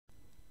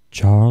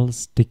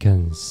Charles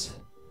Dickens,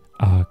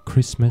 A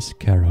Christmas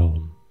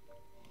Carol.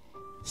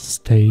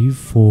 Stave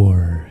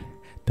Four,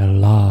 the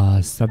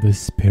last of the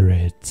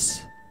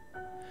spirits.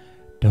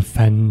 The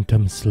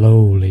phantom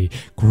slowly,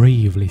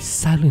 gravely,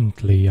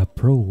 silently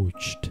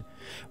approached.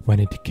 When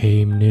it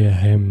came near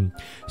him,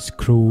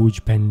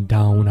 Scrooge bent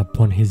down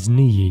upon his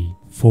knee,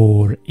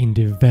 for in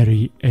the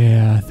very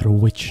air through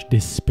which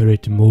this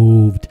spirit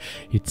moved,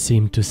 it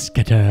seemed to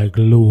scatter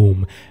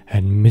gloom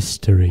and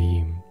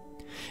mystery.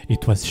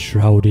 It was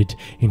shrouded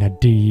in a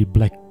deep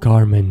black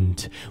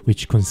garment,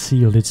 which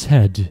concealed its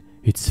head,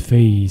 its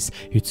face,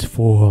 its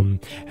form,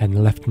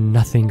 and left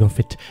nothing of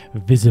it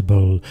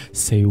visible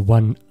save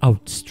one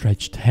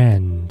outstretched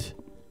hand.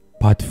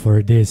 But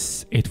for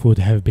this it would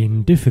have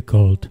been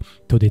difficult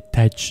to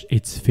detach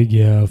its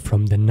figure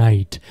from the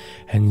night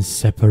and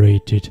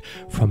separate it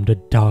from the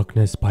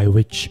darkness by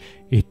which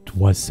it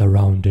was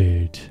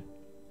surrounded.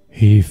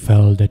 He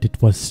felt that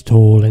it was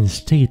tall and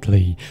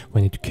stately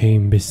when it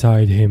came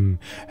beside him,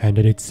 and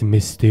that its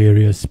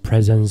mysterious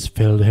presence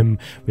filled him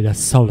with a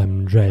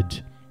solemn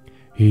dread.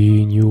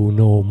 He knew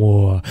no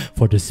more,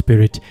 for the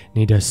spirit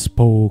neither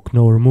spoke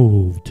nor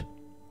moved.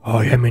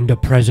 "I am in the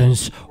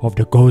presence of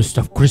the ghost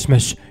of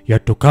Christmas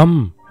yet to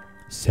come,"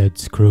 said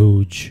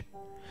Scrooge.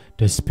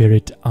 The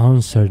spirit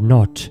answered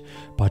not,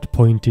 but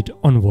pointed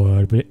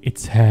onward with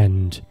its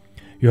hand.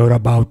 "You're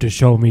about to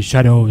show me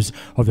shadows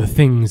of the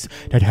things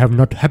that have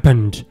not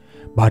happened,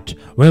 but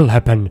will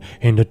happen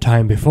in the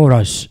time before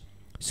us,"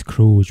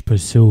 Scrooge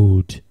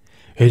pursued.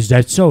 "Is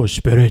that so,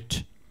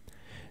 spirit?"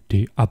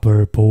 The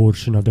upper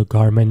portion of the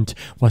garment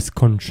was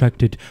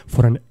contracted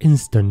for an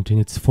instant in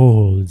its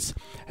folds,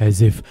 as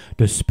if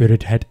the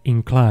spirit had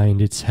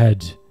inclined its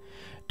head.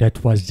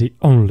 That was the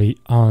only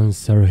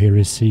answer he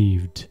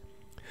received.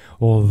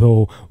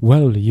 Although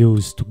well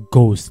used to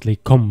ghostly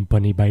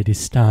company by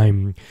this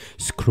time,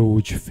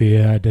 Scrooge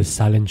feared the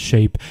silent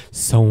shape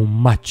so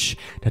much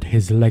that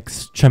his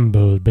legs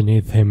trembled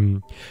beneath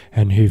him,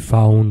 and he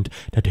found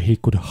that he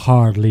could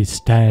hardly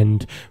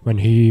stand when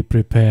he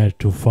prepared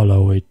to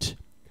follow it.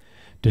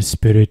 The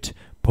spirit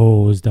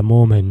paused a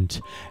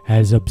moment,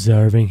 as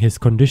observing his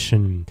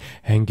condition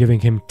and giving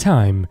him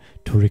time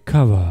to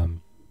recover.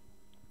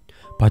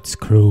 But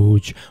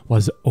Scrooge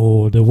was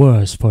all the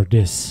worse for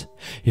this.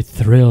 It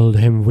thrilled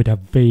him with a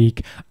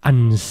vague,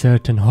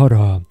 uncertain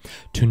horror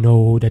to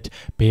know that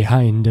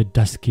behind the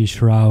dusky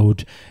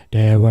shroud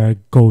there were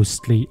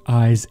ghostly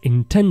eyes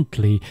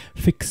intently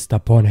fixed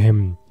upon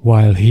him,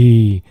 while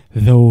he,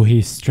 though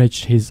he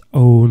stretched his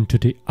own to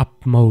the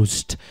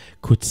utmost,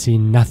 could see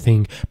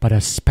nothing but a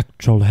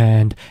spectral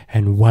hand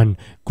and one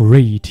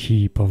great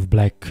heap of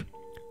black.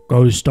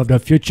 "Ghost of the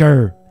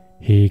future!"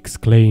 he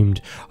exclaimed,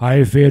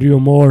 "I fear you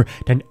more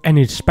than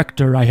any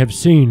spectre I have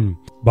seen.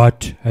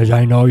 But as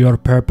I know your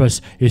purpose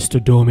is to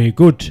do me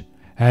good,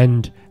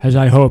 and as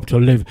I hope to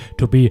live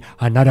to be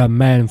another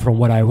man from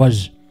what I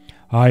was,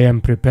 I am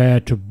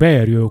prepared to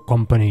bear you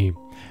company,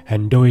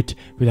 and do it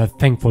with a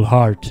thankful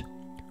heart.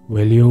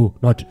 Will you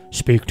not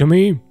speak to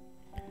me?"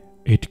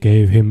 It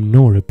gave him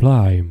no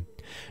reply.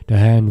 The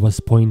hand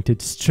was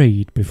pointed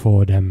straight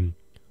before them.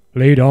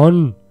 "Lead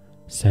on,"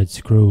 said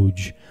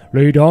Scrooge.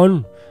 "Lead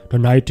on. The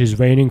night is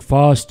waning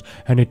fast,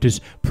 and it is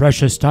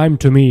precious time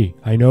to me,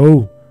 I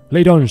know.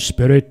 Lead on,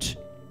 spirit."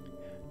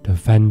 The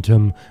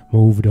phantom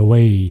moved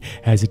away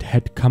as it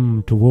had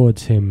come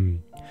towards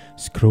him.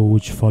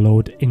 Scrooge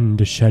followed in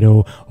the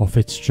shadow of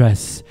its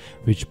dress,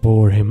 which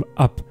bore him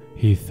up,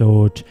 he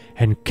thought,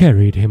 and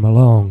carried him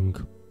along.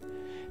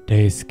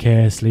 They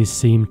scarcely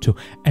seemed to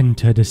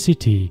enter the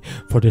city,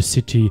 for the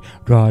city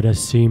rather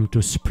seemed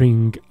to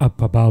spring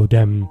up about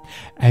them,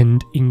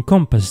 and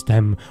encompass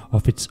them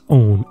of its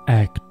own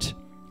act.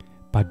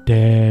 But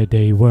there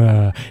they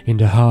were in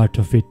the heart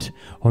of it,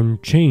 on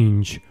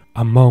 'change,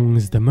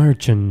 amongst the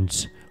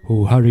merchants,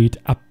 who hurried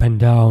up and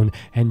down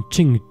and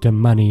chinked the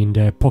money in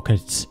their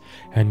pockets,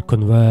 and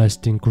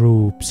conversed in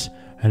groups,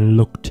 and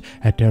looked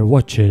at their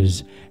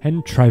watches,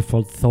 and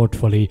trifled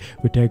thoughtfully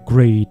with their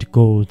great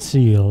gold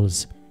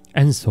seals,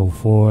 and so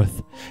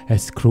forth,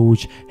 as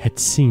Scrooge had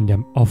seen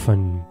them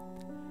often.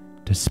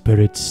 The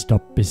spirit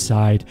stopped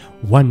beside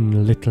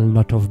one little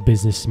knot of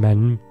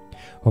businessmen.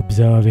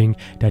 Observing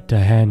that the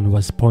hand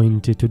was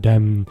pointed to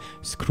them,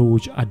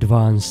 Scrooge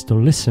advanced to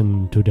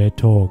listen to their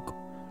talk.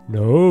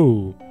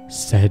 "No,"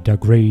 said a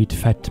great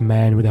fat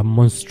man with a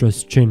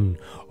monstrous chin,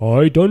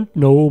 "I don't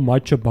know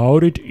much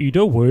about it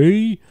either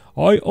way.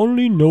 I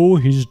only know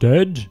he's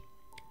dead."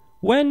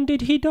 "When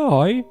did he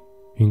die?"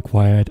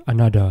 inquired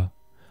another.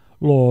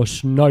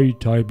 "Last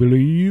night, I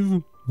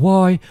believe."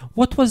 "Why,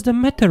 what was the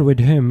matter with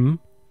him?"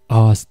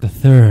 asked the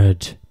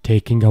third,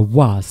 taking a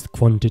vast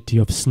quantity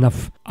of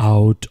snuff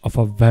out of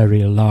a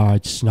very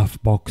large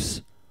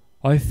snuff-box.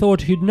 "I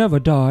thought he'd never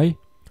die."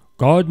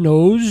 "God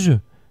knows,"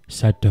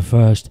 said the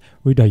first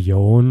with a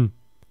yawn.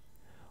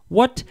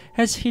 "What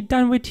has he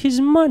done with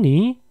his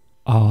money?"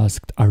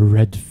 asked a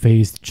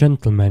red-faced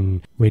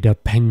gentleman with a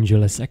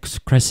pendulous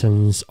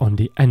excrescence on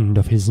the end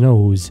of his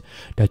nose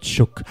that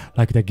shook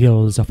like the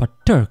gills of a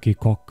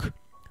turkey-cock.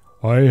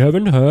 "I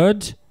haven't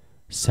heard,"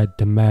 said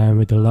the man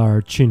with the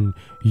large chin,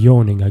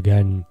 yawning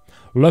again.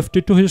 "Left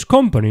it to his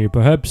company,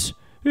 perhaps.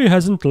 He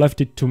hasn't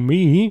left it to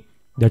me.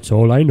 That's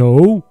all I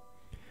know."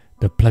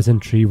 The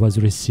pleasantry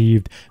was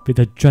received with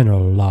a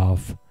general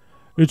laugh.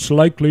 "It's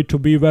likely to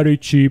be very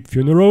cheap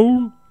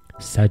funeral,"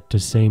 said the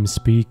same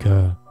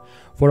speaker.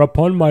 "For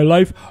upon my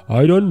life,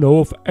 I don't know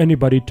of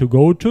anybody to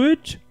go to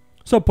it.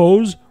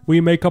 Suppose we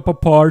make up a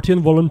party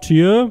and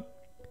volunteer?"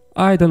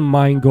 "I don't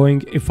mind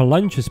going if a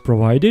lunch is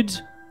provided,"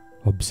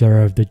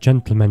 observed the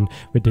gentleman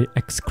with the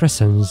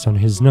excrescence on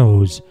his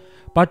nose.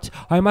 "But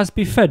I must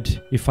be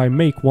fed if I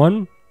make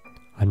one."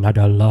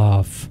 Another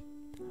laugh.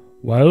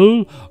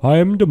 "Well, I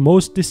am the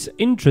most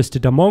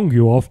disinterested among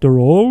you after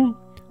all,"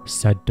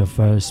 said the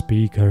first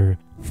speaker,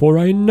 "for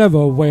I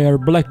never wear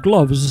black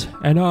gloves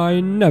and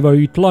I never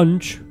eat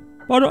lunch.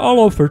 But I'll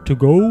offer to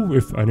go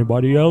if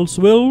anybody else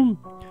will.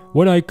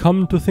 When I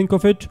come to think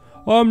of it,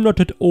 I'm not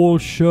at all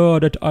sure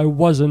that I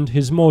wasn't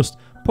his most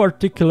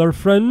particular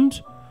friend,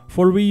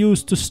 for we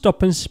used to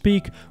stop and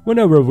speak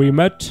whenever we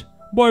met.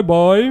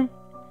 Bye-bye."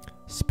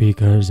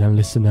 Speakers and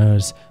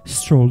listeners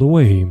strolled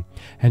away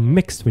and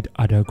mixed with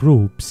other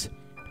groups.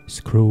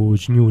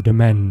 Scrooge knew the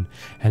men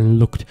and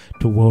looked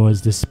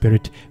towards the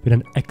spirit with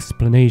an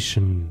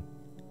explanation.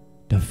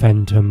 The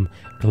phantom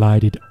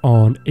glided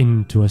on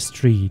into a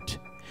street.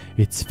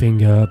 Its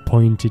finger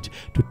pointed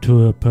to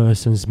two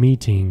persons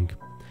meeting.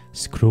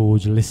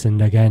 Scrooge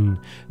listened again,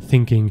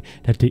 thinking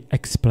that the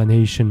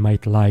explanation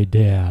might lie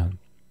there.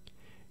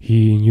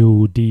 He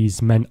knew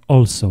these men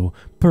also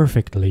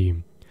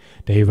perfectly.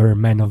 They were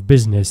men of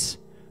business,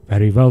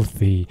 very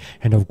wealthy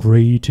and of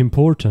great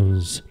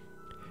importance.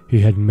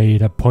 He had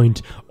made a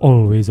point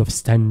always of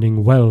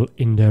standing well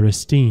in their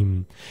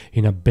esteem,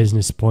 in a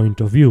business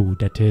point of view,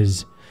 that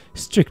is,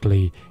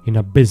 strictly in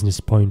a business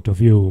point of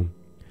view.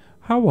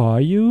 "How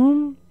are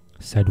you?"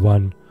 said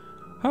one.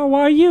 "How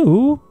are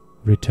you?"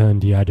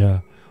 returned the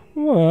other.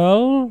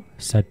 "Well,"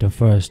 said the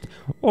first,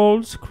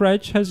 "Old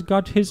Scratch has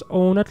got his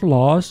own at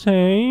last,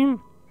 eh?"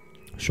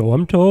 "So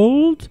I'm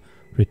told,"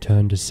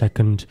 returned the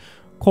second.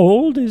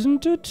 "Cold,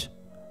 isn't it?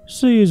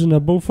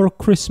 Seasonable for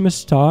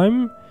Christmas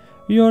time.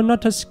 You're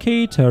not a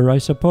skater, I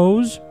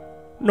suppose?"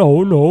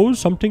 No,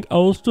 something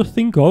else to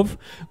think of.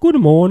 Good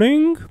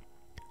morning."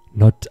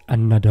 Not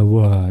another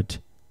word.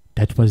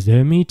 That was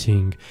their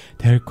meeting,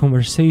 their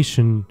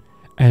conversation,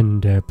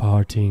 and their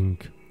parting.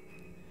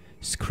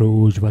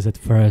 Scrooge was at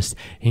first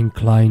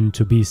inclined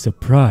to be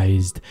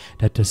surprised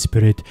that the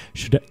spirit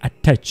should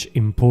attach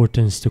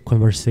importance to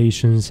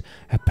conversations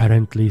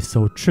apparently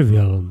so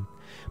trivial,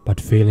 but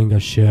feeling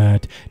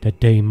assured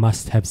that they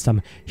must have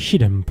some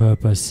hidden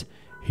purpose,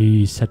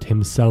 he set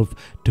himself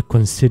to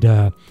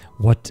consider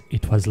what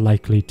it was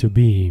likely to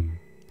be.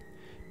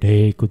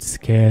 They could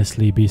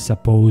scarcely be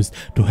supposed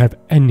to have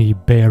any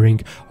bearing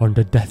on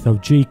the death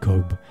of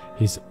Jacob,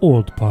 his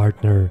old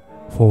partner,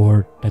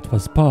 for that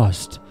was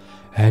past,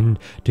 and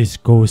this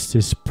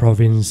ghost's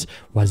province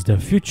was the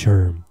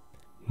future.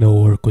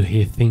 Nor could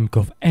he think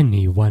of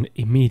any one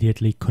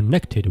immediately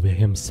connected with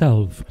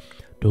himself,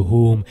 to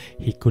whom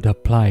he could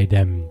apply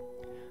them.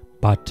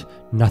 But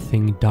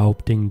nothing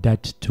doubting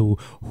that to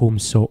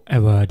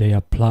whomsoever they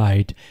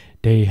applied,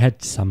 they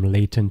had some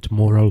latent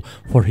moral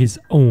for his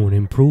own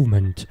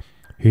improvement,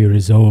 he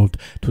resolved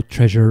to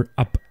treasure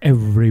up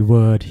every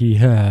word he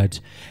heard,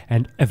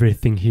 and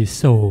everything he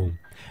saw,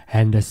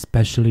 and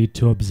especially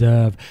to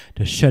observe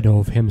the shadow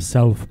of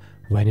himself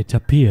when it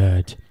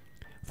appeared,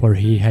 for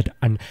he had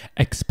an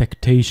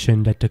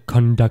expectation that the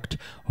conduct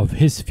of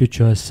his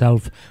future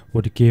self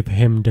would give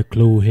him the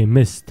clue he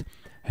missed,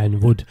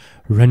 and would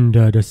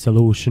render the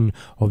solution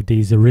of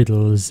these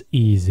riddles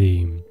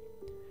easy.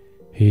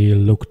 He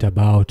looked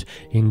about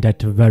in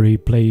that very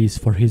place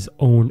for his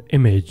own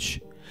image,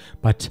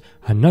 but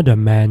another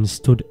man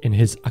stood in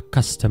his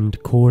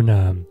accustomed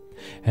corner,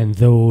 and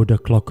though the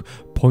clock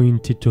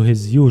pointed to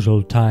his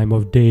usual time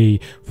of day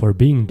for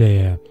being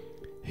there,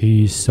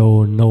 he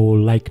saw no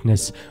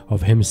likeness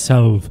of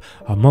himself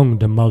among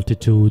the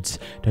multitudes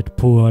that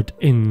poured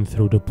in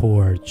through the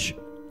porch.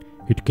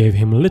 It gave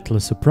him little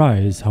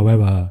surprise,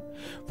 however,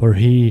 for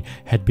he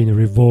had been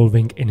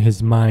revolving in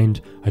his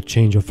mind a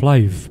change of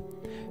life,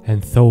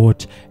 and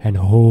thought and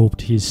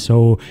hoped he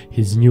saw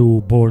his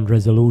new-born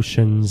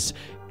resolutions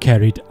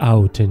carried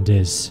out in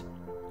this.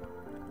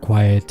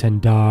 Quiet and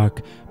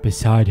dark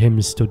beside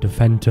him stood the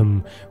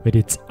phantom with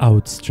its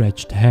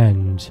outstretched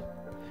hand.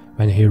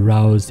 When he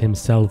roused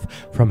himself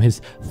from his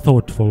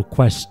thoughtful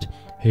quest,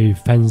 he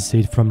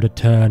fancied from the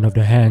turn of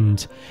the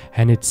hand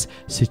and its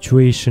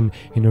situation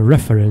in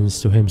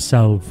reference to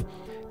himself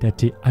that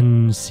the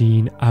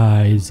unseen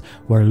eyes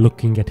were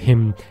looking at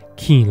him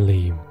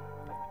keenly.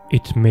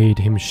 It made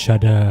him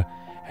shudder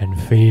and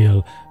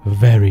feel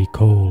very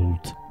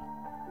cold.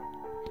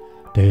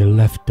 They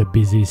left the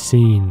busy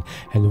scene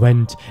and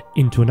went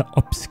into an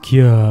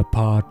obscure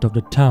part of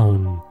the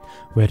town,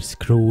 where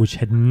Scrooge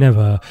had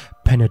never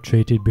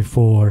penetrated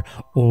before,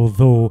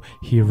 although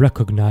he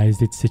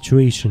recognized its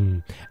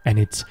situation and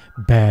its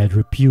bad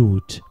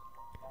repute.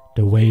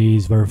 The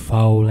ways were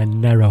foul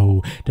and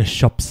narrow, the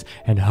shops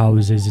and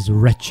houses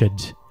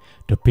wretched,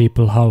 the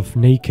people half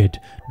naked,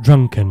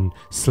 drunken,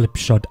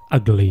 slipshod,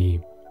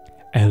 ugly.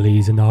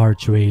 Alleys and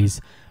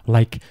archways,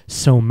 like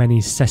so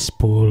many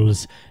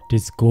cesspools,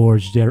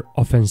 disgorged their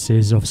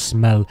offences of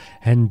smell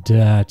and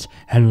dirt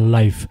and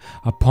life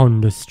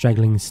upon the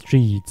straggling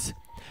streets,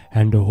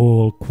 and the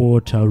whole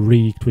quarter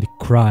reeked with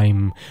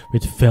crime,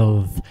 with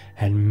filth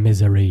and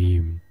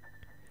misery.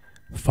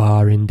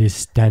 Far in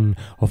this den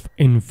of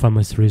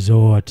infamous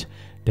resort,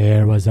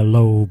 there was a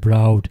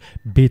low-browed,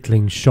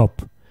 beetling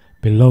shop,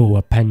 below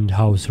a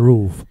penthouse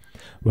roof,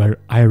 where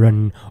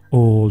iron,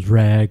 old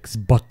rags,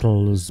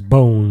 bottles,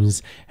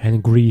 bones,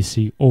 and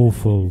greasy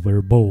offal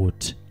were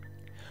bought.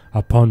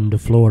 Upon the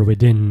floor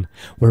within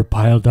were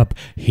piled up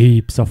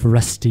heaps of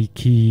rusty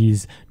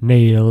keys,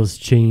 nails,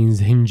 chains,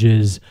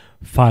 hinges,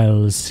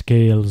 files,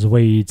 scales,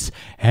 weights,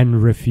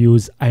 and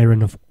refuse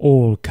iron of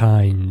all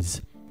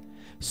kinds.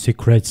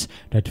 Secrets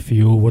that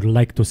few would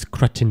like to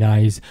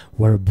scrutinize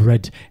were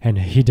bred and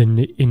hidden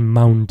in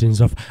mountains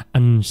of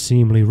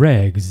unseemly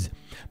rags,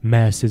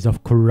 masses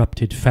of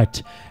corrupted fat,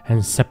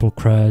 and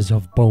sepulchres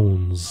of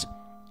bones.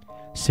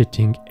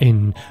 Sitting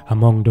in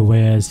among the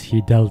wares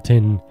he dealt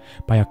in,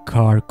 by a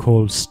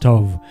charcoal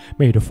stove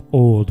made of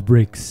old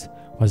bricks,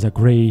 was a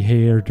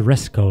grey-haired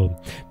rascal,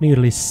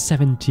 nearly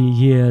 70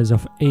 years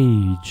of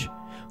age,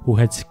 who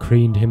had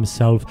screened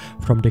himself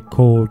from the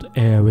cold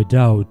air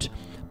without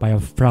by a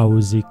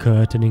frowsy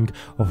curtaining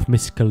of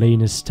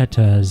miscellaneous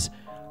tatters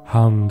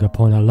hung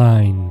upon a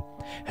line,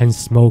 and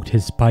smoked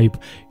his pipe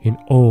in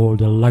all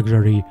the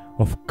luxury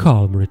of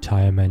calm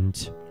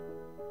retirement.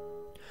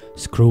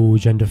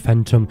 Scrooge and the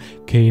Phantom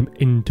came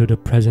into the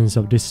presence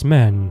of this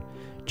man,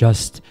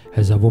 just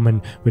as a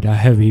woman with a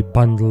heavy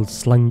bundle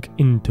slunk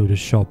into the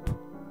shop.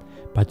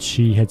 But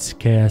she had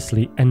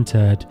scarcely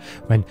entered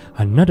when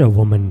another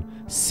woman,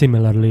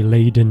 similarly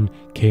laden,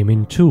 came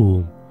in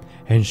too,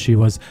 and she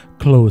was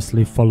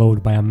closely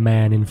followed by a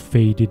man in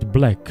faded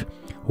black,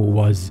 who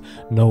was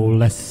no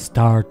less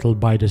startled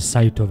by the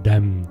sight of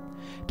them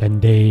than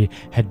they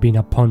had been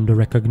upon the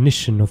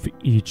recognition of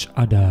each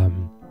other.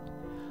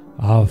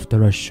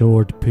 After a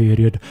short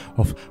period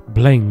of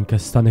blank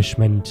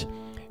astonishment,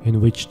 in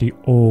which the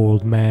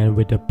old man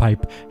with the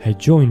pipe had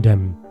joined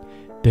them,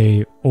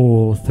 they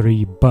all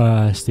three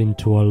burst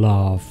into a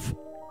laugh.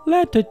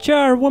 "Let the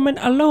charwoman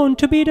alone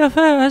to be the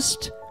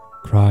first,"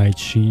 cried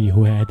she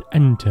who had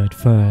entered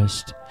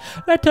first.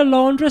 "Let the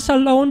laundress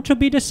alone to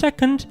be the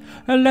second,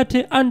 and let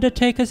the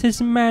undertaker's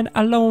his man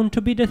alone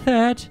to be the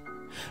third.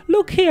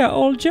 Look here,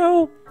 old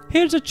Joe,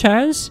 here's a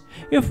chance,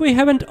 if we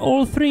haven't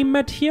all three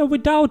met here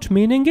without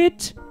meaning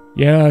it."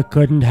 "You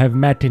couldn't have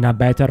met in a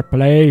better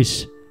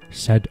place,"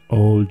 said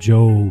old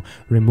Joe,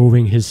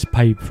 removing his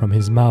pipe from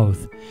his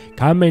mouth.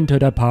 "Come into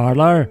the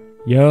parlour.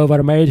 You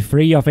were made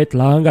free of it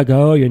long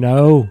ago, you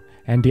know,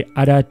 and the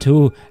other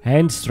two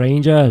ain't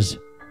strangers.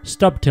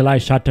 Stop till I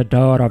shut the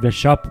door of the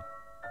shop.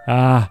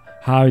 Ah,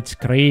 how it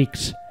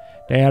creaks.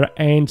 There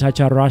ain't such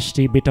a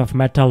rusty bit of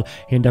metal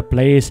in the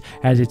place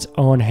as its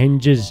own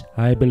hinges,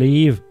 I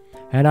believe,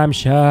 and I'm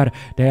sure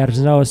there's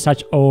no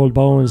such old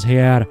bones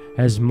here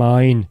as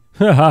mine.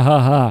 Ha ha ha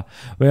ha!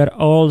 We're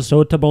all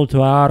suitable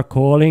to our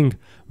calling.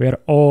 We're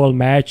all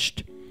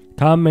matched.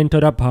 Come into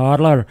the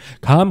parlour.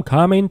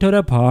 Come into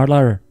the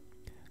parlour."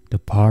 The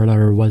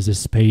parlour was the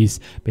space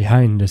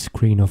behind the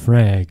screen of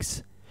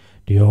rags.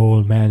 The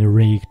old man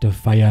raked the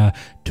fire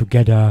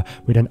together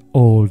with an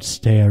old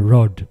stair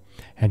rod,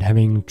 and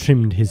having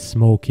trimmed his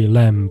smoky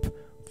lamp,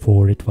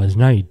 for it was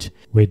night,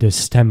 with the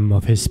stem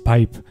of his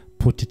pipe,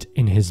 put it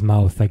in his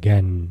mouth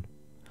again.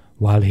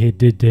 While he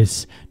did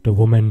this, the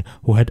woman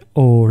who had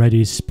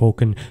already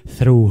spoken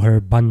threw her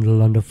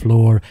bundle on the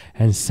floor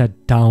and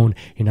sat down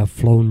in a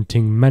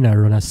flaunting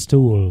manner on a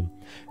stool,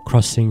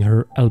 crossing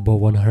her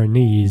elbow on her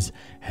knees,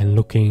 and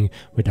looking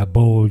with a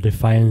bold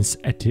defiance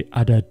at the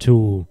other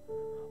two.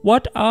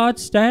 "What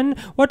odds, then?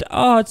 What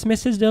odds,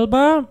 Mrs.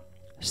 Dilber?"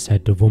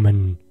 said the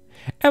woman.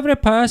 "Every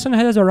person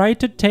has a right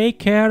to take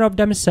care of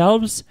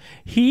themselves.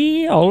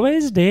 He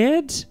always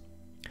did."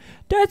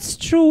 "That's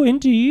true,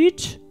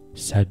 indeed,"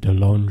 said the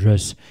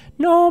laundress.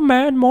 "No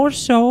man more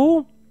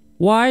so."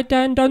 "Why,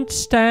 then, don't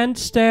stand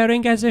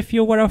staring as if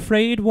you were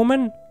afraid,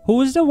 woman.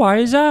 Who's the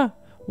wiser?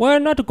 We're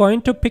not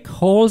going to pick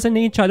holes in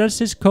each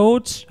other's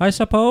coats, I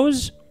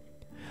suppose."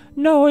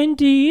 "No,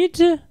 indeed,"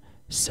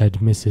 said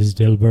Mrs.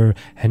 Dilber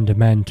and the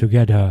man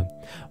together.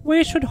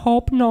 "We should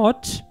hope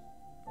not."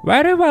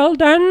 "Very well,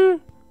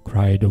 then,"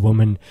 cried the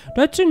woman.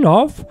 "That's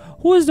enough.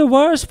 Who is the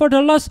worse for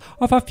the loss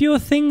of a few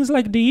things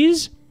like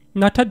these?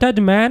 Not a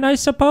dead man, I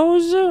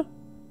suppose?"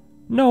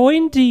 "No,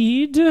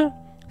 indeed,"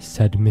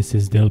 said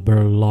Mrs.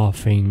 Dilber,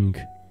 laughing.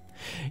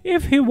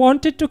 "If he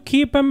wanted to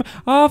keep him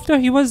after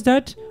he was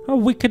dead, a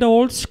wicked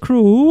old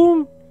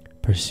screw,"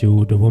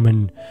 pursued the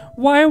woman.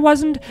 "Why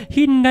wasn't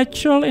he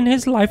natural in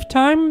his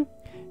lifetime?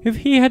 If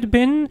he had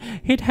been,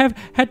 he'd have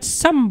had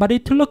somebody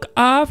to look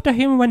after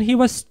him when he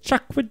was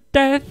struck with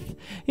death,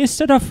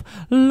 instead of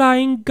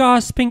lying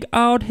gasping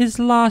out his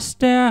last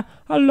there,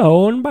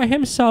 alone by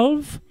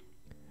himself."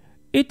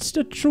 "It's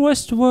the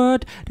truest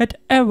word that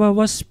ever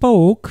was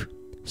spoke,"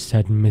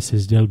 said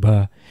Mrs.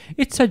 Dilber.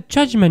 "It's a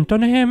judgment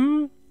on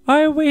him."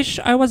 "I wish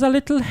I was a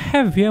little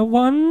heavier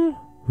one,"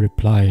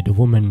 replied the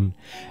woman,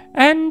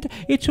 "and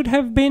it should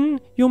have been,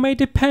 you may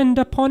depend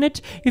upon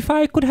it, if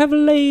I could have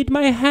laid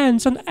my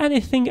hands on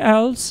anything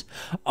else.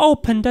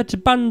 Open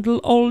that bundle,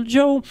 old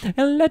Joe,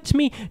 and let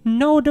me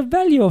know the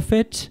value of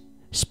it.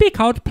 Speak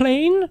out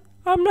plain.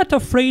 I'm not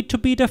afraid to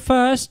be the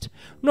first,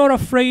 nor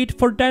afraid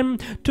for them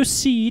to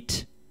see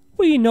it.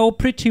 We know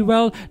pretty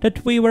well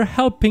that we were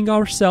helping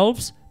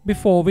ourselves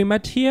before we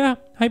met here,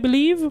 I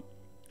believe.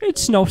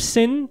 It's no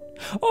sin.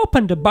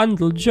 Open the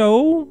bundle,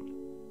 Joe."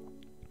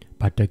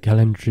 But the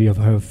gallantry of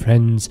her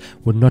friends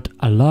would not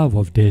allow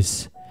of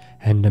this,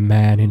 and the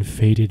man in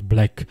faded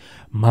black,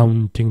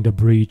 mounting the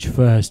breach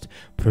first,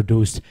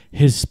 produced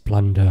his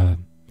plunder.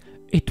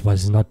 It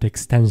was not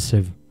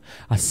extensive.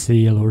 A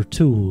seal or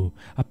two,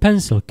 a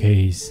pencil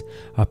case,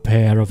 a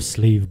pair of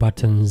sleeve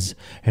buttons,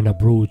 and a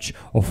brooch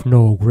of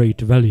no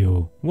great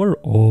value were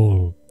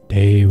all.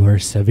 They were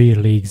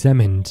severely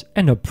examined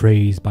and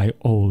appraised by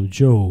old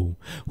Joe,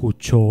 who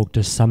chalked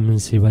the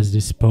sums he was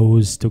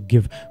disposed to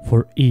give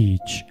for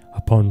each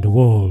upon the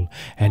wall,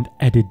 and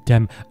added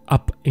them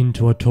up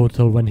into a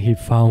total when he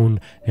found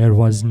there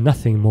was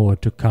nothing more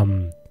to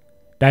come.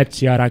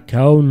 "That's your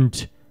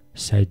account,"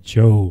 said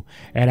Joe,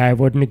 "and I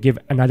wouldn't give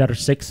another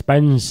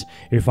sixpence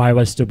if I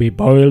was to be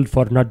boiled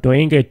for not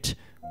doing it.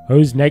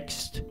 Who's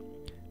next?"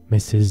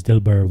 Mrs.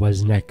 Dilber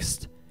was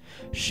next.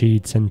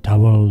 Sheets and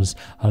towels,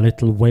 a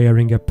little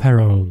wearing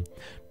apparel,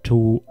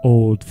 2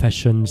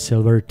 old-fashioned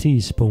silver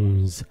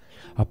teaspoons,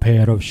 a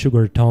pair of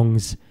sugar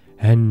tongs,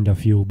 and a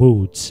few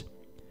boots.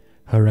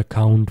 Her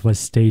account was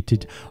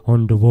stated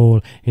on the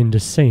wall in the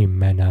same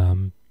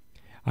manner.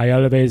 "I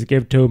always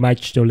give too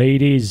much to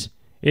ladies.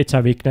 It's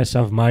a weakness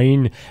of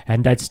mine,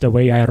 and that's the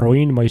way I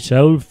ruin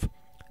myself,"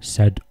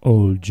 said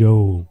old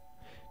Joe.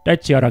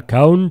 "That's your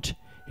account.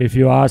 If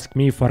you ask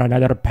me for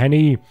another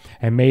penny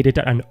and made it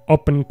an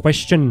open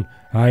question,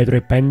 I'd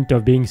repent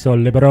of being so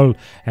liberal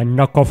and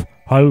knock off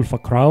half a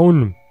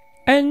crown."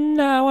 "And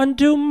now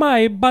undo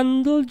my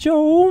bundle,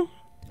 Joe,"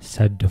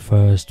 said the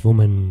first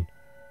woman.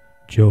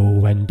 Joe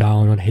went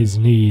down on his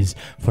knees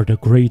for the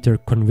greater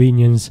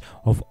convenience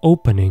of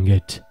opening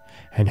it,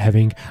 and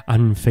having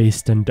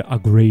unfastened a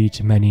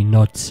great many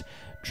knots,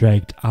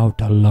 dragged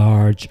out a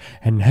large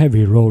and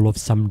heavy roll of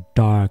some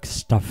dark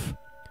stuff.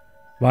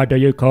 "What do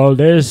you call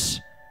this?"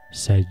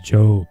 said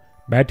Joe.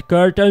 "Bed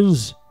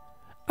curtains?"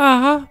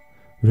 "Ah,"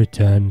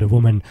 returned the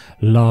woman,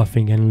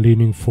 laughing and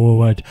leaning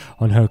forward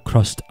on her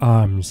crossed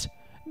arms.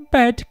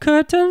 "Bed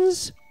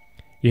curtains?"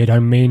 "You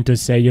don't mean to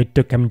say you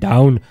took him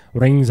down,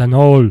 rings and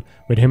all,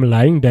 with him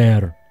lying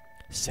there?"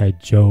 said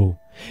Joe.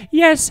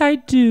 "Yes, I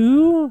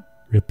do,"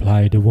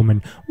 replied the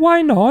woman.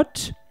 "Why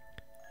not?"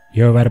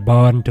 "You were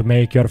born to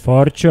make your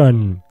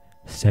fortune,"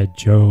 said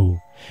Joe,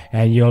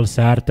 "and you'll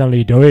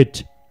certainly do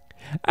it."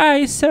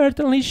 "I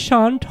certainly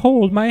shan't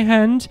hold my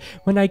hand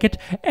when I get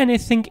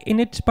anything in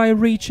it by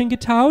reaching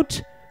it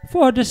out,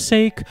 for the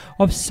sake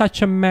of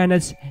such a man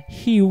as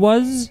he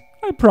was,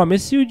 I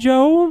promise you,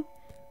 Joe,"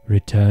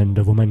 returned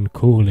the woman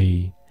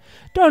coolly.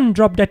 "Don't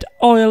drop that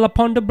oil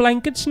upon the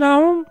blankets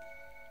now."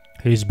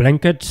 "His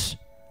blankets?"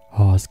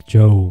 asked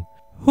Joe.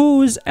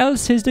 "Whose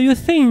else's do you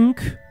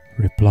think?"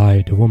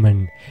 replied the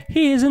woman.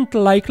 "He isn't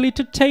likely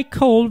to take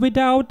cold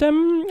without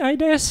them, I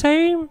dare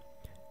say."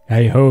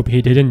 "I hope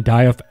he didn't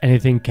die of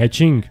anything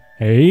catching,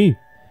 eh?"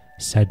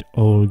 said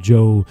old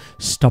Joe,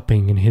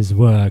 stopping in his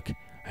work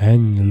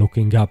and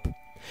looking up.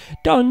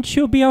 "Don't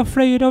you be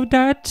afraid of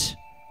that,"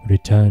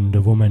 returned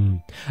the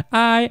woman.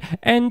 "I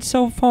ain't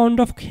so fond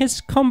of his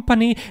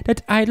company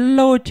that I'd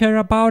loiter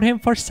about him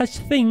for such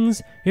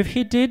things if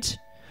he did.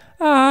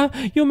 Ah,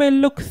 you may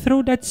look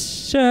through that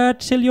shirt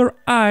till your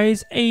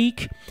eyes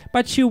ache,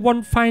 but you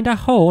won't find a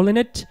hole in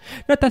it,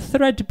 not a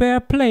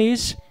threadbare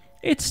place.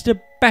 It's the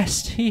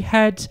best he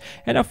had,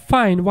 and a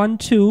fine one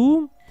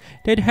too.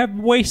 They'd have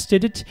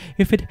wasted it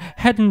if it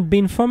hadn't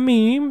been for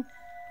me."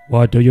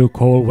 "What do you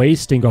call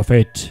wasting of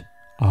it?"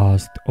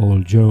 asked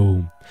old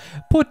Joe.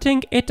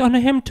 "Putting it on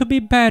him to be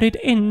buried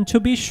in, to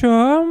be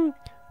sure,"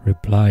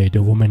 replied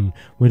the woman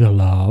with a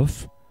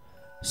laugh.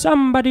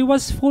 "Somebody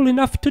was fool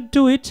enough to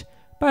do it,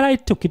 but I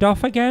took it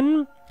off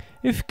again.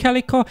 If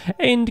calico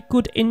ain't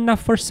good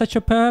enough for such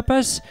a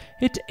purpose,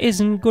 it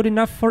isn't good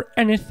enough for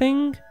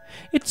anything.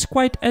 It's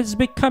quite as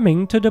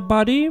becoming to the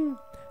body.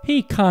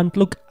 He can't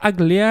look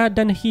uglier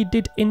than he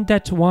did in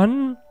that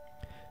one."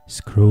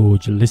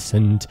 Scrooge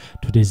listened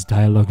to this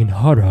dialogue in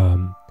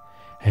horror.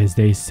 As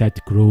they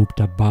sat grouped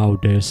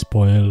about their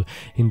spoil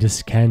in the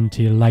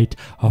scanty light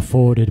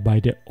afforded by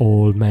the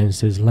old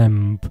man's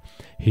lamp,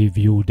 he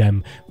viewed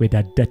them with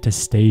a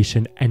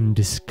detestation and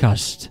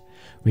disgust,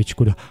 which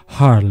could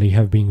hardly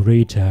have been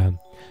greater,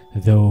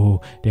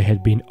 though they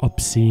had been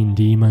obscene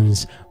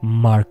demons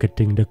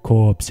marketing the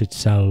corpse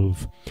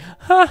itself.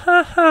 "Ha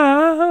ha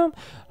ha!"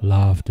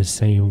 laughed the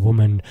same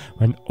woman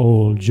when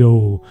old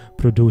Joe,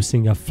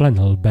 producing a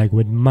flannel bag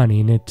with money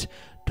in it,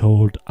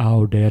 told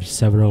out their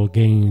several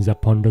gains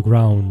upon the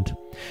ground.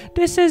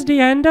 This is the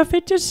end of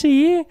it, you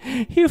see.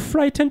 He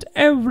frightened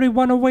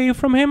everyone away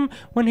from him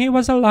when he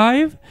was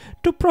alive,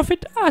 to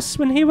profit us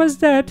when he was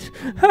dead.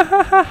 Ha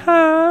ha ha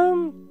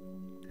ha!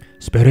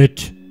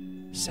 Spirit,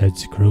 said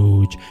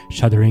Scrooge,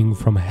 shuddering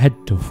from head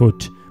to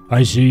foot.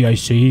 I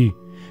see.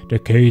 The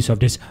case of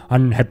this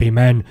unhappy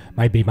man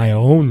might be my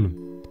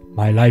own.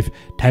 My life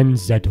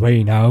tends that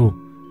way now.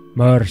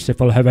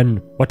 Merciful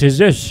heaven, what is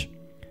this?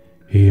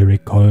 He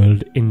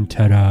recoiled in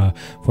terror,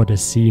 for the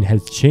scene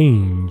had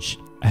changed,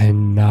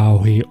 and now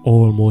he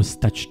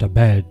almost touched a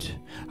bed,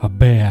 a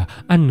bare,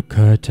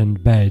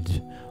 uncurtained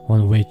bed,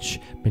 on which,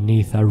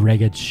 beneath a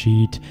ragged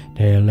sheet,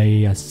 there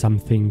lay a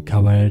something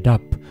covered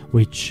up,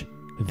 which,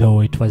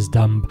 though it was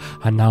dumb,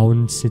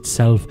 announced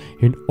itself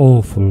in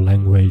awful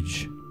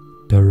language.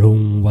 The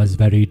room was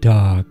very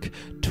dark,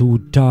 too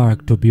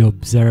dark to be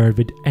observed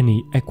with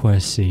any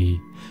accuracy,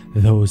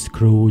 though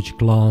Scrooge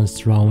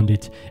glanced round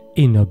it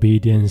in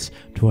obedience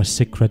to a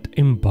secret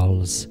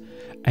impulse,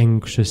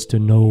 anxious to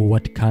know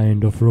what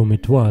kind of room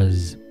it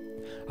was.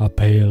 A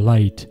pale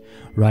light,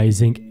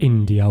 rising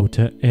in the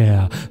outer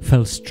air,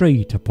 fell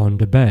straight upon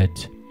the bed,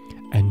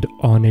 and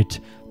on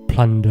it,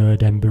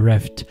 plundered and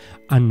bereft,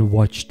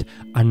 unwatched,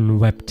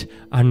 unwept,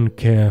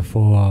 uncared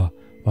for,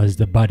 was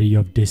the body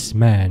of this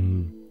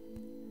man.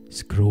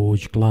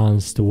 Scrooge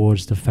glanced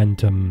towards the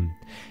phantom.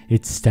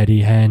 Its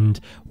steady hand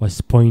was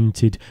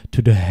pointed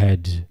to the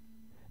head.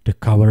 The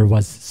cover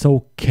was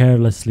so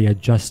carelessly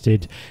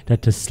adjusted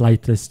that the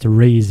slightest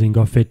raising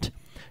of it,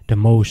 the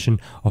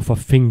motion of a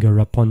finger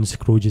upon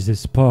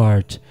Scrooge's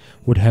part,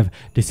 would have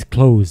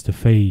disclosed the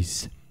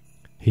face.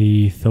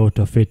 He thought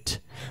of it,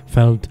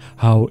 felt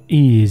how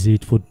easy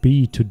it would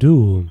be to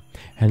do,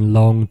 and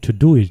longed to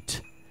do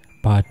it,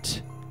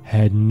 but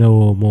had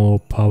no more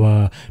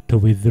power to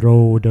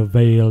withdraw the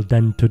veil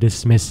than to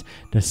dismiss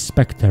the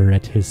spectre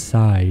at his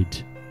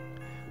side.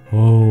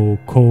 O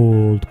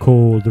cold,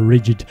 cold,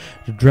 rigid,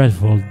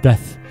 dreadful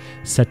death,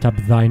 set up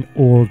thine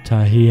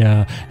altar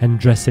here, and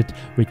dress it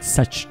with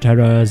such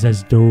terrors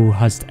as thou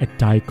hast at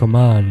thy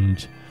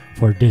command,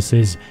 for this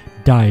is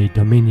thy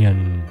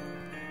dominion.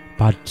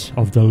 But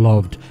of the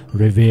loved,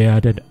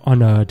 revered, and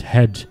honoured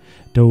head,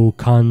 thou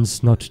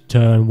canst not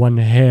turn one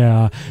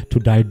hair to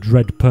thy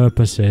dread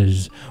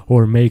purposes,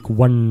 or make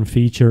one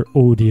feature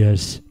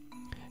odious.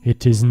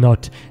 It is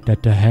not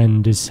that the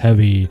hand is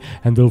heavy,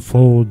 and will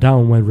fall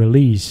down when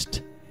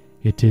released.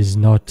 It is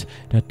not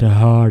that the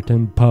heart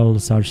and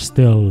pulse are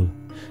still,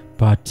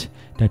 but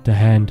that the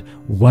hand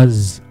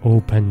was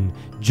open,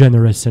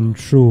 generous and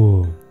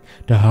true,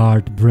 the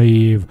heart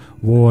brave,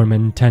 warm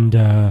and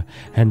tender,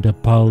 and the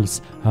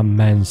pulse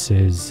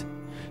immense.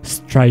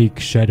 Strike,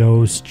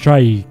 shadow,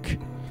 strike,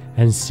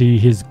 and see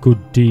his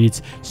good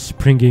deeds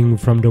springing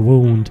from the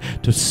wound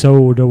to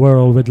sow the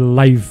world with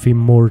life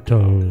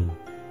immortal.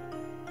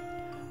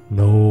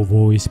 No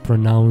voice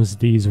pronounced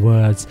these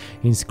words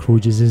in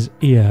Scrooge's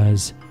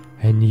ears,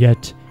 and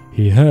yet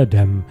he heard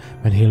them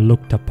when he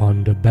looked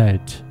upon the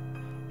bed.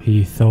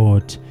 He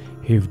thought,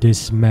 if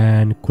this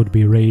man could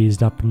be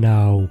raised up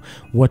now,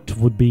 what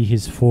would be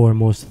his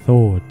foremost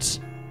thoughts?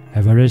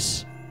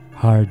 Avarice,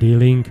 hard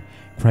dealing,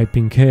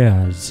 creeping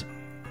cares.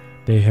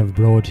 They have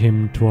brought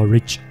him to a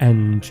rich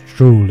end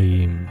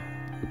truly.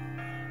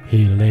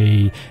 He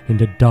lay in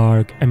the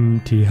dark,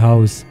 empty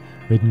house,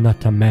 with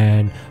not a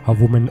man, a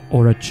woman,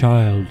 or a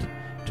child,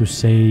 to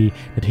say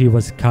that he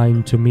was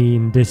kind to me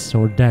in this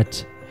or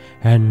that,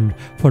 and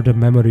for the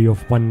memory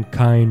of one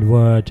kind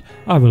word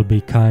I will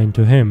be kind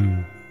to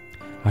him.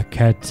 A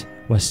cat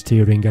was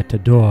staring at the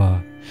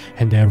door,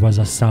 and there was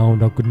a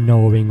sound of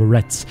gnawing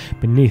rats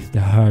beneath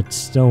the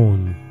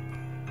hearthstone.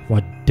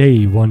 What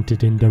they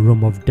wanted in the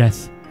room of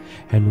death,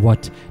 and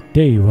what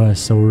they were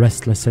so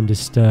restless and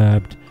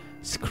disturbed,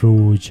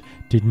 Scrooge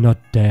did not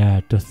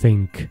dare to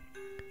think.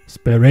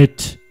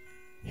 "Spirit,"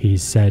 he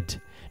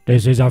said,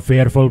 "this is a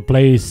fearful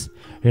place.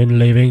 In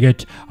leaving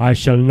it, I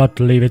shall not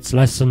leave its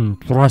lesson.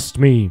 Trust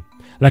me.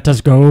 Let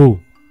us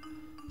go."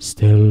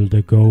 Still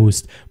the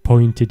ghost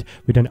pointed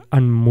with an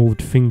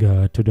unmoved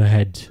finger to the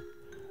head.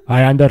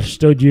 "I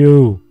understood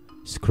you,"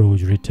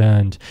 Scrooge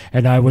returned,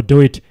 "and I would do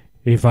it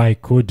if I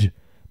could.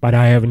 But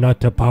I have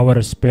not the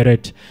power,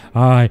 Spirit.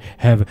 I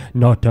have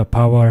not the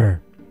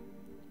power."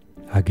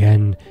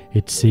 Again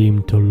it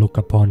seemed to look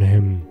upon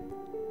him.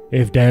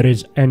 "If there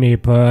is any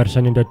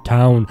person in the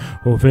town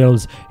who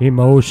feels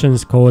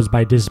emotions caused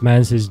by this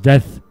man's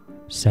death,"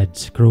 said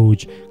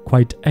Scrooge,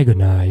 quite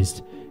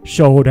agonized,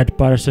 "show that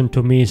person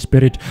to me,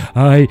 Spirit,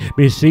 I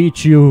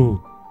beseech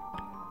you."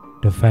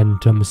 The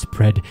phantom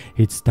spread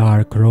its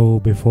dark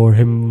robe before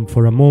him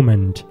for a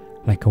moment,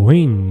 like a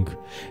wing,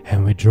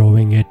 and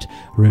withdrawing it,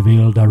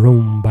 revealed a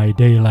room by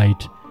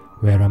daylight,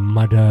 where a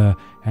mother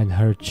and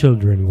her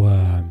children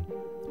were.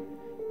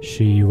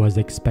 She was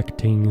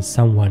expecting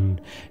someone,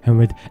 and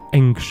with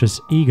anxious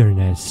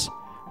eagerness,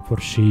 for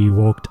she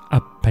walked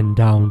up and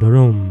down the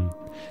room,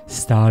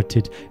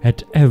 started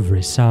at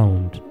every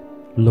sound,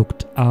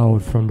 looked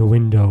out from the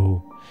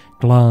window,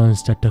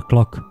 glanced at the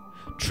clock,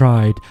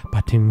 tried,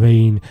 but in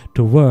vain,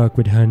 to work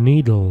with her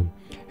needle,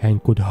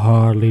 and could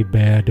hardly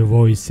bear the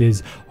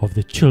voices of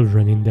the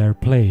children in their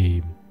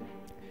play.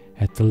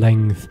 At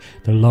length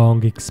the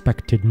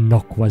long-expected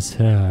knock was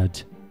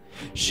heard.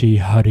 She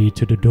hurried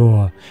to the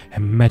door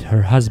and met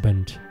her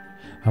husband,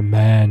 a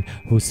man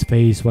whose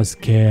face was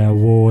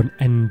careworn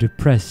and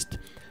depressed,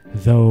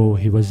 though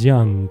he was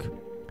young.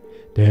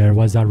 There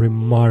was a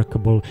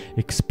remarkable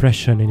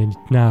expression in it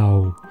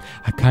now,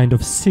 a kind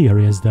of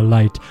serious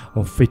delight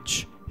of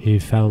which he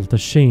felt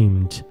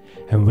ashamed,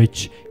 and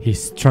which he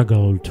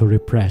struggled to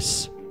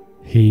repress.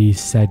 He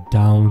sat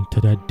down to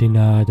the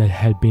dinner that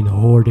had been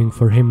hoarding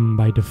for him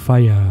by the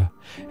fire,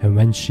 and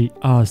when she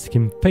asked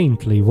him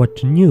faintly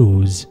what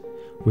news,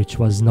 which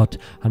was not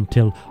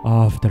until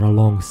after a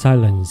long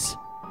silence,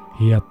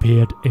 he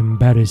appeared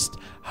embarrassed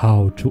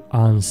how to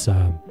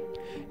answer.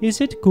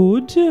 "Is it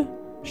good?"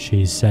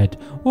 she said,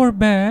 "or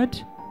bad?"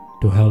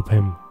 To help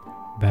him.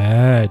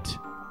 "Bad,"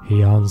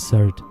 he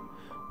answered.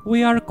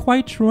 "We are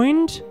quite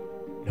ruined?"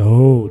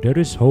 "No, there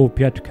is hope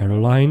yet,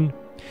 Caroline."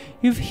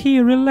 "If he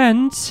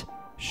relents,"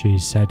 she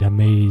said,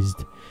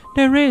 amazed.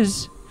 "There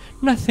is.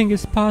 Nothing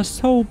is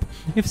past hope,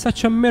 if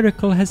such a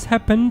miracle has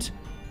happened."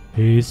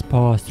 "He is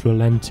past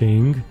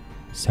relenting,"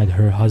 said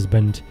her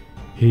husband.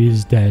 "He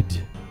is dead."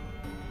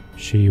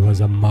 She was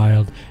a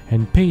mild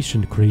and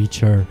patient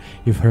creature,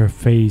 if her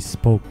face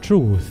spoke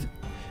truth,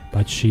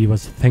 but she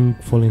was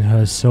thankful in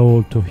her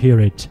soul to hear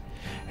it,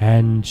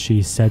 and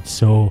she said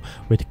so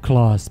with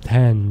clasped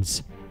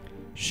hands.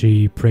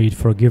 She prayed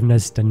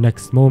forgiveness the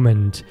next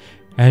moment,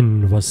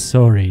 and was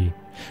sorry,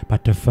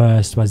 but the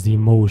first was the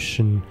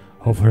emotion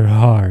of her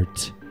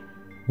heart.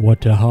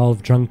 What the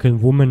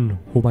half-drunken woman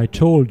whom I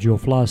told you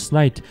of last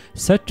night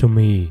said to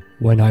me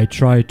when I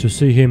tried to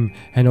see him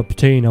and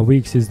obtain a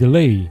week's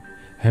delay,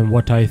 and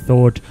what I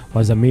thought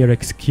was a mere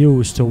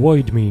excuse to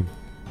avoid me,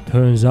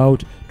 turns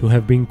out to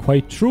have been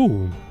quite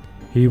true.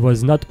 He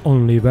was not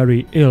only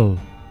very ill,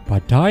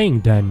 but dying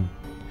then.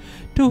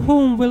 "To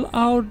whom will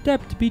our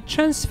debt be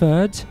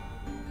transferred?"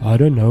 "I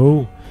don't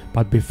know,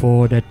 but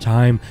before that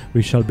time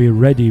we shall be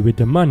ready with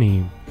the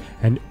money,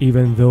 and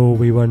even though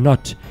we were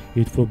not,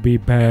 it would be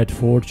bad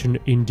fortune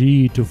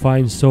indeed to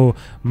find so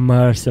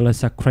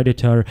merciless a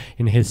creditor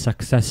in his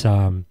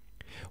successor.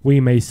 We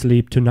may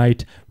sleep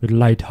tonight with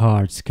light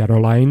hearts,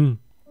 Caroline."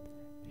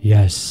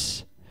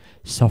 Yes,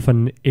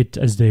 soften it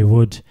as they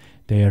would,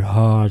 their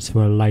hearts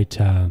were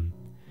lighter.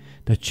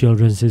 The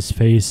children's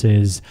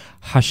faces,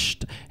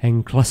 hushed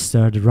and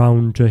clustered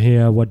round to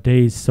hear what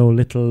they so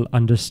little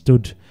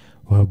understood,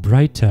 were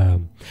brighter,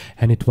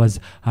 and it was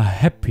a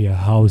happier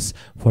house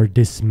for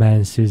this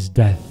man's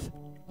death.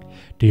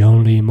 The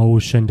only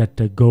emotion that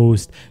the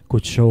ghost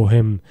could show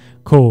him,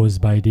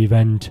 caused by the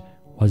event,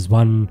 was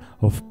one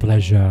of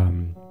pleasure.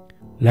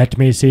 "Let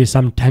me see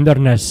some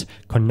tenderness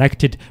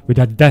connected with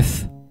that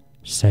death,"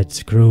 said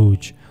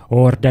Scrooge,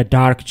 "or the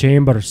dark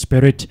chamber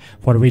spirit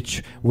for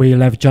which we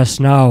left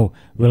just now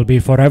will be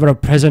forever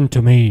present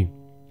to me."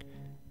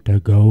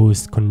 The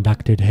ghost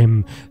conducted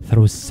him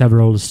through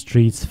several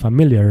streets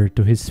familiar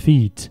to his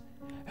feet,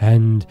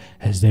 and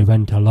as they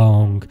went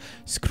along,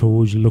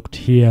 Scrooge looked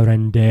here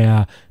and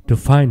there to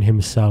find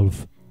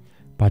himself,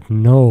 but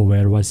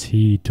nowhere was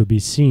he to be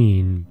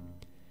seen.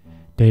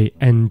 They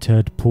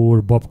entered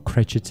poor Bob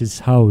Cratchit's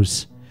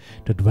house,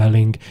 the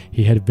dwelling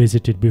he had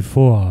visited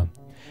before,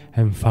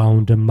 and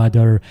found the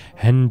mother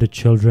and the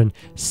children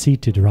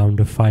seated round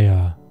the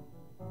fire.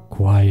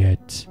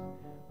 Quiet,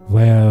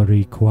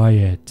 very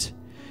quiet.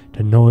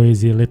 The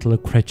noisy little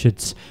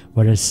Cratchits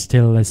were as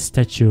still as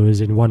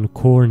statues in one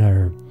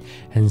corner,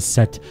 and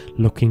sat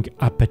looking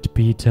up at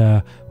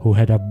Peter, who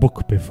had a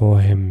book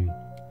before him.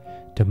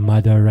 The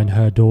mother and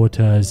her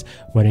daughters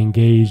were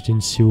engaged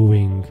in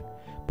sewing,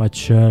 but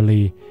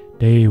surely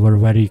they were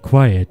very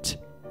quiet.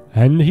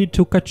 And he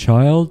took a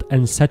child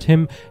and set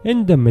him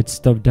in the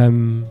midst of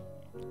them.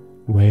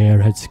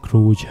 Where had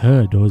Scrooge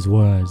heard those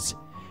words?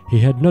 He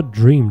had not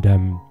dreamed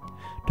them.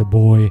 The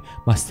boy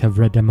must have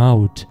read them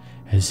out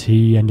as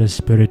he and the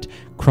spirit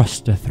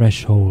crossed the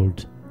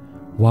threshold.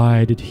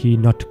 Why did he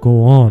not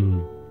go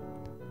on?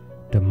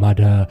 The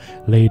mother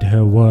laid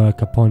her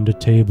work upon the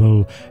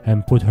table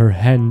and put her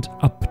hand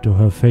up to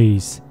her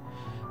face.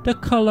 "The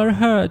color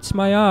hurts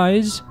my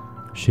eyes,"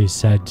 she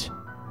said.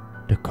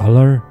 "The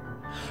color?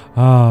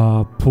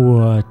 Ah,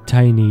 poor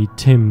Tiny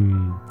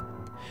Tim."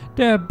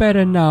 "They're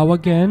better now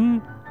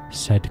again,"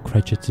 said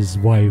Cratchit's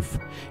wife.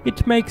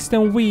 "It makes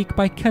them weak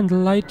by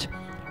candlelight,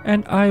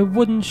 and I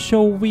wouldn't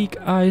show weak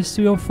eyes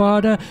to your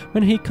father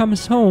when he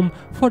comes home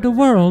for the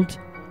world.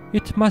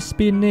 It must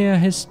be near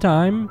his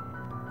time."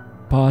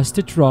 "Past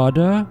it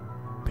rather,"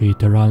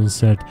 Peter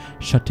answered,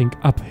 shutting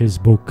up his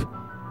book.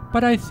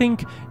 "But I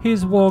think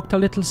he's walked a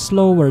little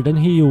slower than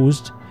he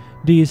used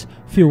these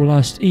few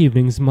last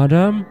evenings,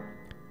 mother."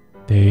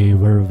 They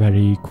were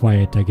very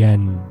quiet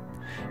again.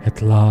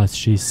 At last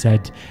she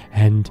said,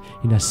 and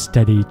in a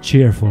steady,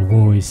 cheerful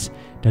voice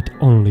that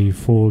only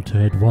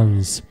faltered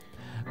once,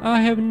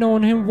 I have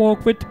known him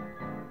walk with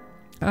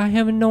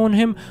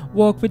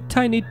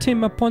Tiny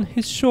Tim upon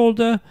his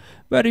shoulder,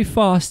 very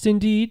fast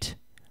indeed."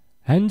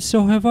 "And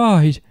so have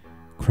I,"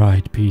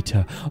 cried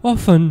Peter.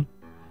 "Often."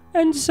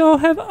 "And so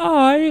have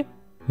I,"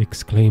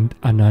 exclaimed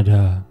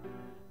another.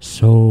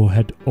 So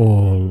had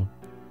all.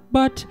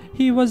 "But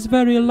he was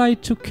very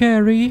light to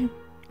carry,"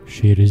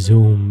 she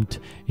resumed,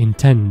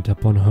 intent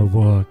upon her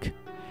work.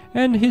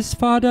 "and his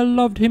father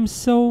loved him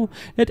so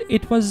that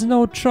it was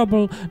no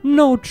trouble,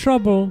 no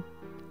trouble.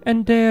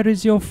 And there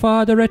is your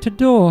father at the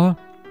door."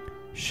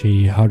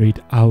 She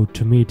hurried out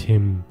to meet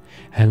him,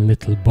 and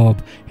little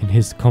Bob in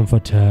his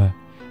comforter,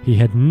 he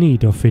had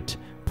need of it,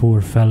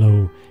 poor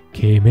fellow,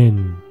 came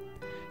in.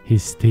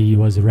 His tea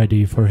was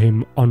ready for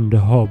him on the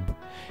hob,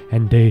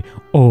 and they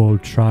all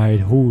tried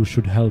who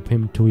should help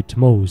him to it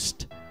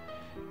most.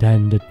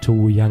 Then the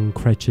two young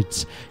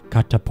Cratchits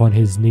got upon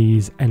his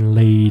knees and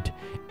laid,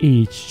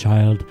 each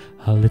child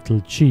a little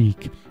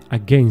cheek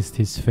against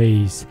his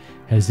face,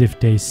 as if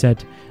they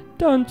said,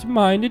 "Don't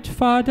mind it,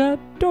 father,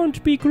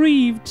 don't be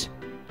grieved."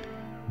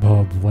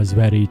 Bob was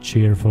very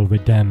cheerful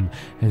with them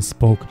and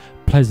spoke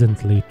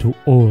pleasantly to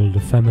all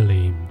the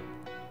family.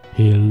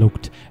 He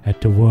looked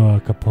at the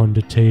work upon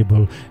the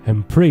table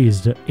and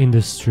praised the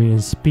industry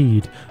and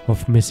speed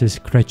of Mrs.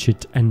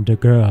 Cratchit and the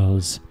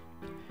girls.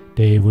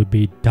 They would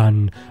be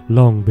done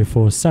long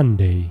before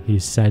Sunday, he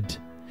said.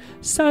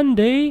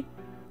 "Sunday?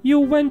 You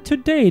went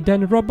today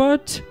then,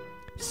 Robert?"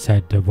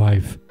 said the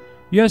wife.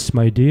 "Yes,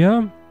 my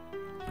dear,"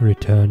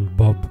 returned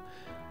Bob.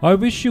 "I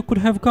wish you could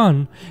have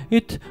gone.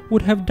 It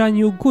would have done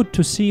you good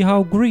to see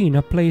how green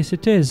a place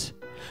it is.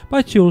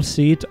 But you'll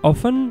see it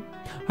often.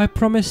 I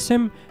promised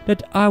him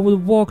that I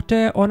would walk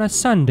there on a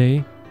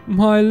Sunday."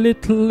 "My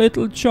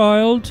little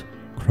child,"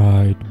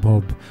 cried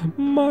Bob.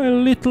 "My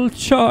little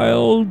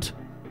child."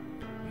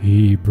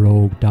 He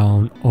broke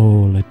down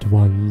all at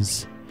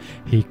once.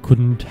 He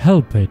couldn't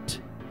help it.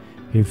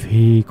 If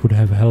he could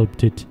have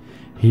helped it,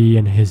 he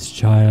and his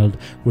child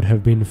would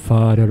have been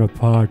farther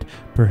apart,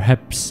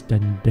 perhaps,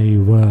 than they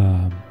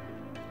were.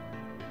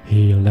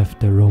 He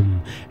left the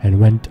room and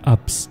went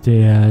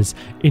upstairs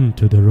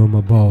into the room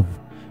above,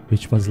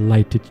 which was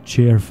lighted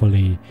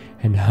cheerfully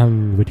and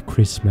hung with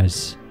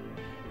Christmas.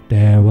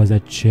 There was a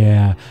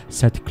chair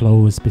set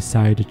close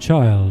beside the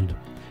child,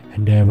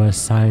 and there were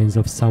signs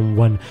of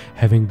someone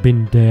having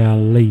been there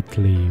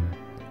lately.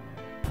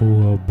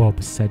 Poor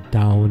Bob sat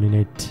down in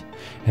it,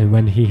 and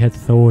when he had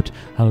thought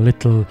a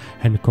little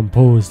and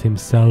composed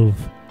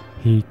himself,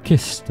 he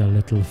kissed the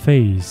little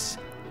face.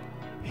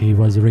 He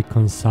was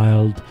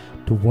reconciled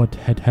to what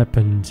had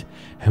happened,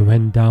 and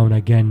went down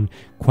again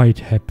quite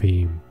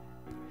happy.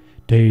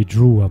 They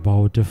drew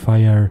about the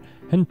fire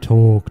and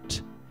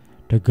talked,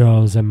 the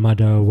girls and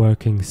mother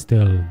working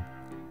still.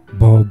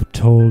 Bob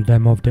told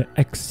them of the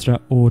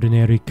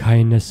extraordinary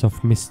kindness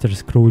of Mr.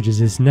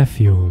 Scrooge's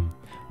nephew,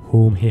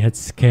 whom he had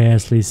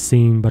scarcely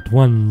seen but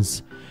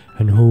once,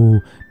 and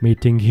who,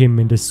 meeting him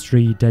in the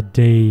street that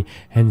day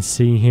and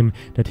seeing him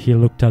that he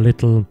looked a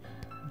little,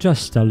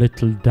 just a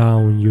little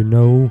down, you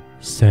know,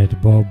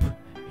 said Bob,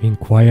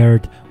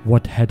 inquired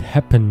what had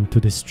happened to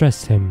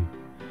distress him.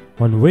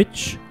 "On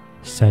which,"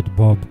 said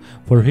Bob,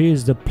 "for he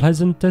is the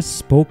pleasantest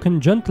spoken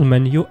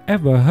gentleman you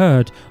ever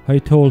heard," I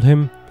told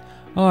him.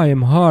 "I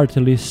am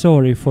heartily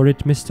sorry for it,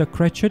 Mr.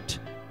 Cratchit,"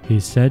 he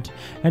said,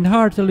 "and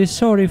heartily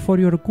sorry for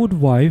your good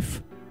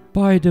wife.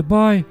 By the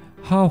by,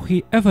 how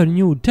he ever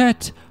knew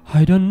that,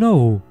 I don't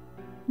know."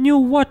 "Knew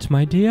what,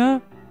 my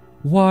dear?"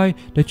 "Why,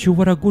 that you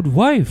were a good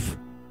wife,"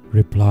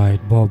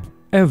 replied Bob.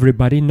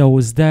 "Everybody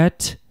knows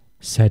that,"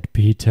 said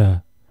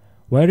Peter.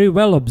 "Very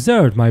well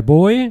observed, my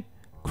boy,"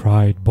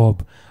 cried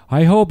Bob.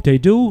 "I hope they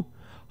do.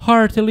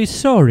 Heartily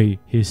sorry,"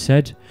 he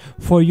said,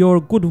 "for your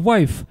good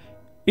wife.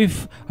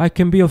 If I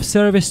can be of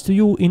service to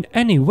you in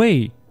any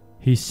way,"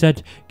 he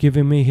said,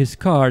 giving me his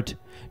card,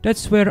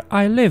 "that's where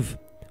I live.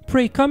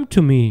 Pray come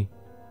to me."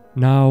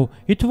 "Now,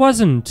 it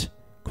wasn't,"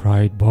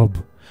 cried Bob,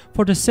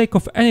 "for the sake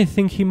of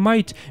anything he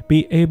might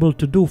be able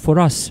to do for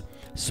us,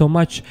 so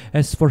much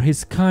as for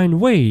his kind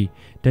way,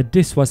 that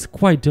this was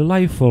quite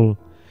delightful.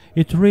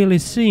 It really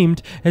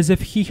seemed as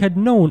if he had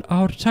known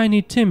our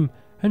Tiny Tim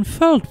and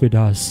felt with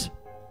us."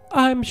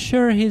 "I'm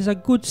sure he's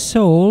a good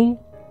soul,"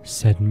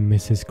 said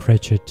Mrs.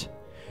 Cratchit.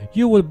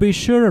 "You will be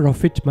surer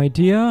of it, my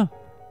dear,"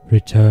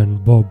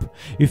 returned Bob,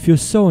 "if you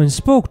saw and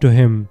spoke to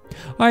him.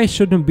 I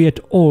shouldn't be at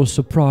all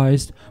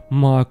surprised,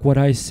 mark what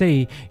I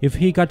say, if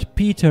he got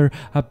Peter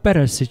a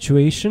better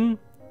situation."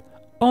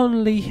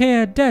 "Only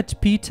hear that,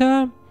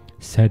 Peter,"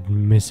 said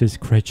Mrs.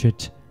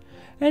 Cratchit.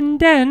 "And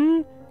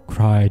then,"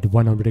 cried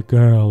one of the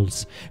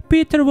girls,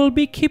 "Peter will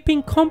be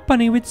keeping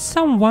company with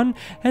someone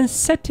and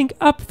setting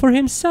up for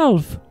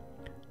himself."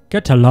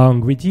 "Get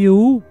along with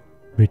you,"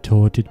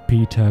 retorted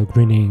Peter,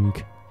 grinning.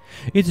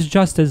 "It's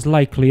just as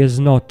likely as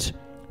not,"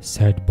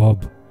 said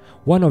Bob.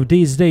 "One of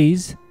these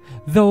days,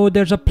 though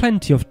there's a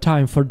plenty of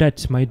time for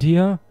that, my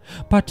dear.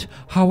 But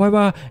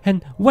however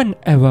and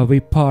whenever we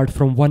part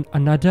from one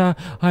another,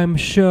 I'm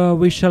sure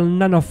we shall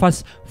none of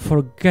us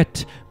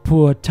forget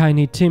poor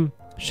Tiny Tim,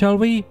 shall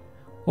we?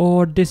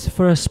 Or this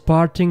first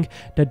parting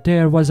that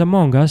there was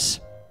among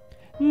us?"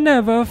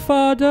 "Never,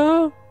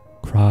 father,"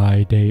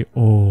 cried they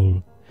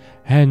all.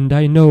 "And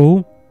I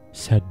know,"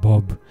 said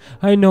Bob.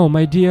 "I know,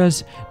 my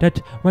dears, that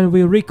when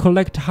we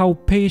recollect how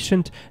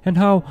patient and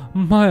how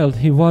mild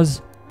he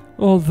was,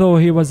 although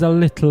he was a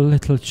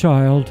little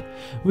child,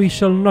 we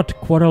shall not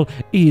quarrel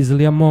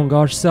easily among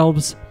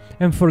ourselves,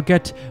 and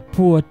forget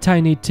poor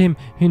Tiny Tim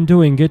in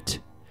doing it."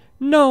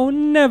 "No,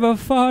 never,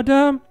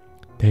 father,"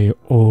 they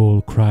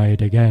all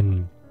cried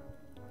again.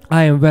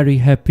 "I am very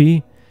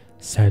happy,"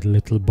 said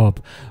little Bob.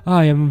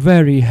 "I am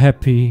very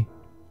happy."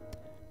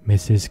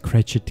 Mrs.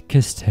 Cratchit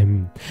kissed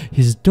him,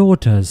 his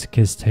daughters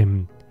kissed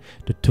him,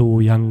 the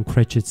two young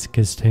Cratchits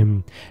kissed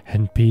him,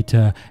 and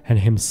Peter and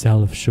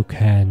himself shook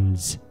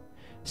hands.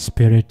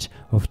 "Spirit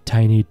of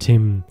Tiny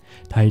Tim,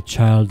 thy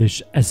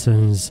childish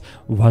essence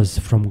was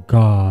from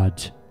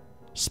God."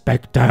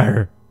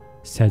 "Spectre,"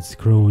 said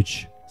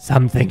Scrooge,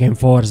 "something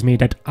informs me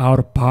that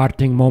our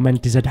parting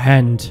moment is at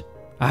hand.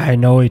 I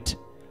know it,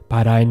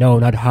 but I know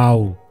not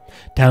how.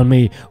 Tell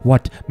me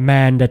what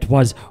man that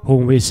was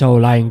whom we saw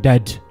lying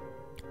dead."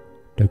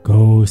 The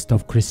ghost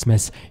of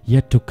Christmas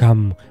yet to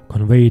come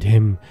conveyed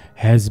him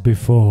as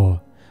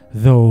before,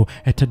 though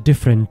at a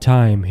different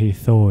time, he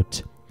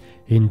thought.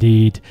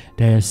 Indeed,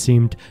 there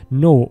seemed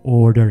no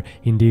order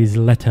in these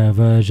latter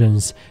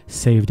versions,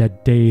 save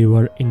that they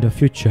were in the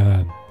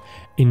future,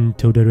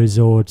 into the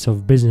resorts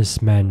of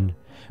businessmen,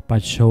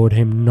 but showed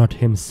him not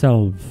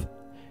himself.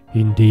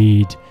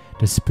 Indeed,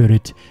 the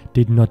spirit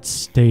did not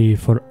stay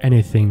for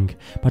anything,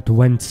 but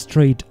went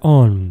straight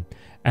on,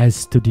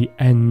 as to the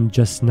end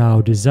just now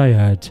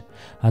desired,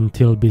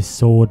 until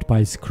besought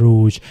by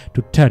Scrooge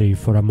to tarry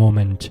for a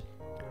moment.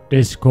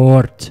 "This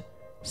court,"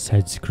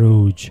 said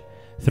Scrooge,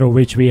 "through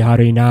which we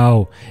hurry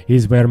now,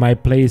 is where my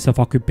place of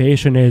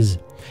occupation is,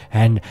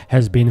 and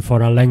has been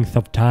for a length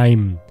of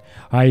time.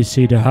 I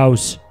see the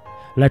house.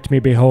 Let me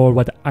behold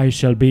what I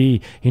shall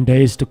be in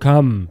days to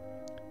come."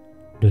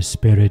 The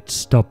spirit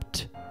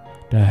stopped.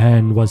 The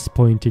hand was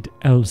pointed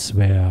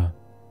elsewhere.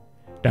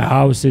 "The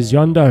house is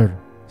yonder,"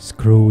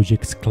 Scrooge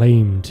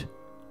exclaimed.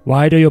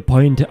 "Why do you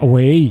point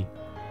away?"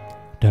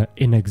 The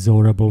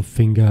inexorable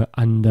finger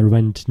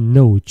underwent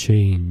no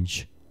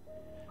change.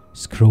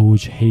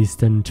 Scrooge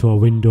hastened to a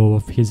window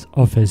of his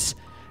office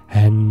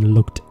and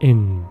looked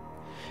in.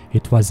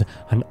 It was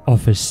an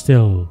office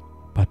still,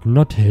 but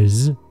not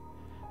his.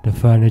 The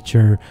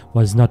furniture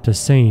was not the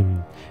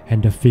same,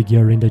 and the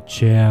figure in the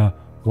chair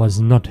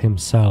was not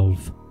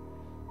himself.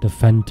 The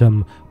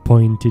phantom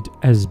pointed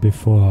as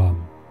before.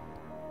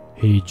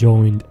 He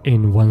joined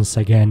in once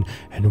again,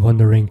 and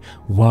wondering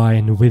why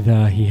and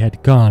whither he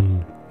had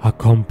gone,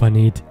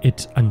 accompanied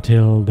it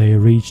until they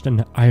reached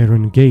an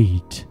iron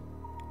gate.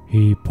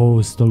 He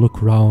paused to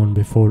look round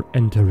before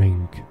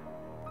entering.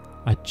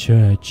 A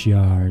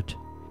churchyard.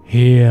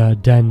 Here,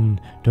 then,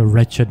 the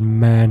wretched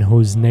man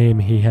whose name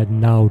he had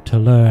now to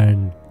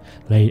learn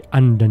lay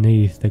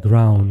underneath the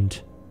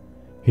ground.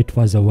 It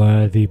was a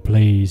worthy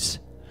place,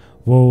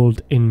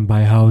 walled in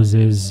by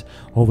houses,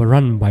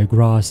 overrun by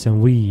grass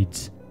and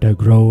weeds, the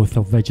growth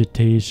of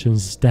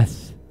vegetation's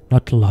death,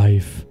 not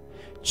life,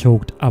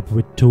 choked up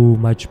with too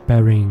much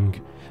bearing,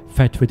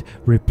 fed with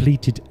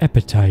repleted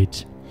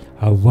appetite,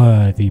 a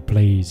worthy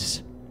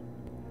place.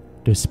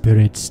 The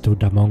spirit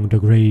stood among the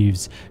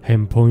graves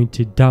and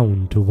pointed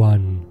down to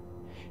one.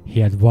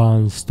 He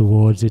advanced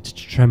towards it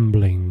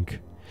trembling.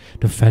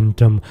 The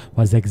phantom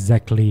was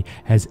exactly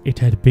as it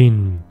had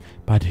been,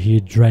 but he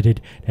dreaded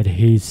that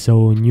he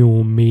saw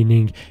new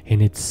meaning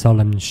in its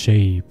solemn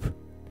shape.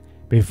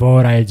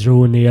 "Before I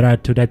drew nearer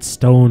to that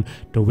stone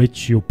to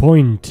which you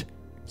point,"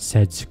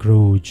 said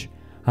Scrooge,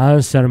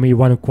 "answer me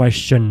one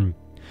question.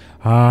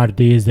 Are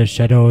these the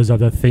shadows of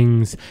the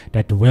things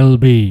that will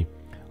be,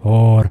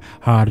 or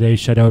are they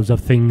shadows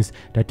of things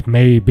that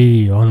may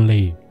be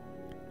only?"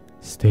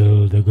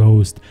 Still the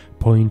ghost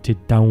pointed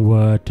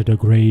downward to the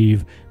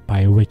grave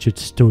by which it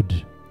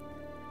stood.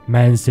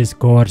 "Men's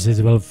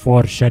discourses will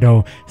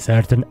foreshadow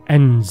certain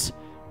ends,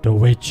 to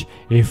which,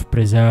 if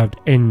preserved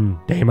in,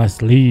 they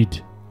must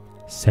lead,"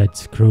 said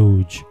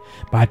Scrooge.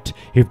 "But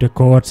if the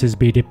courses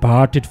be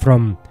departed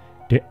from,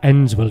 the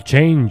ends will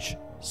change.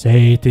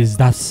 Say it is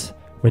thus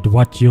with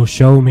what you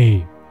show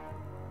me."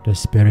 The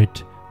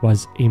spirit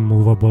was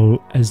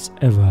immovable as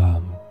ever.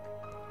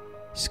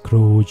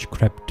 Scrooge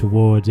crept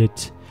towards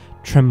it,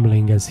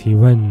 trembling as he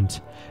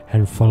went,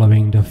 and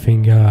following the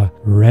finger,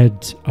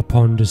 read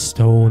upon the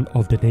stone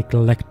of the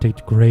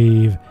neglected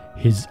grave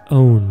his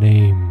own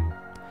name,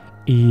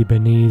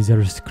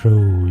 Ebenezer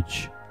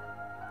Scrooge.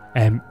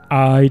 "Am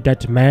I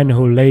that man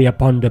who lay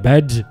upon the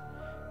bed?"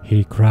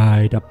 he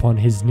cried upon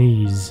his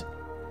knees.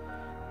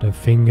 The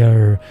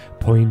finger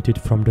pointed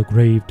from the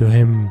grave to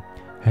him,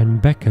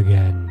 and back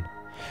again.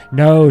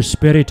 "No,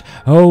 spirit,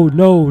 oh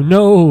no,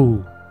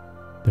 no!"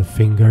 The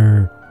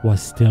finger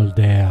was still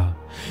there.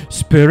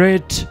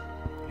 "Spirit!"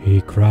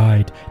 he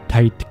cried,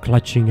 tight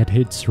clutching at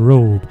its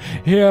robe.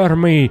 "Hear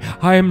me!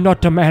 I am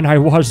not the man I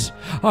was.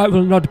 I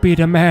will not be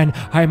the man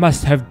I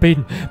must have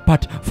been,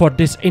 but for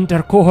this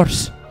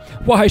intercourse.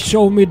 Why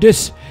show me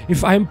this,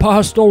 if I am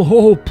past all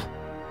hope?"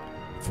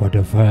 For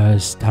the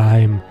first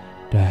time,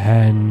 the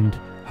hand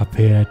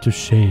appeared to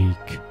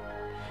shake.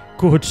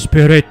 "Good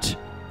spirit,"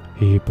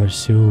 he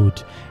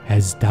pursued,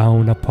 as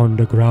down upon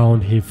the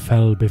ground he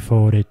fell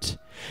before it.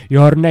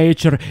 "Your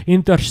nature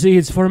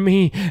intercedes for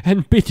me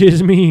and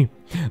pities me.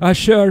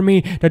 Assure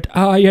me that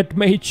I yet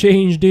may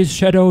change these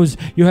shadows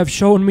you have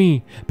shown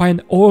me by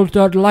an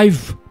altered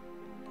life."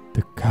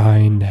 The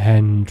kind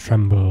hand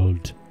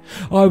trembled.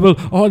 "I will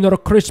honor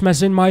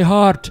Christmas in my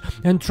heart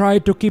and try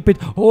to keep it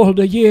all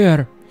the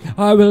year.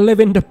 I will live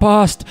in the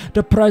past,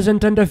 the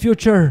present, and the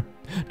future.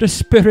 The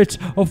spirits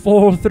of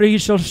all three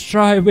shall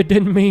strive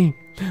within me.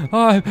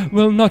 I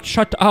will not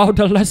shut out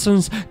the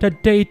lessons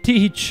that they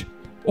teach.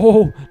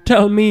 Oh,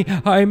 tell me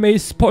I may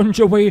sponge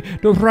away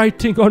the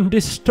writing on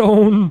this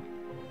stone."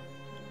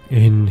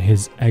 In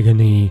his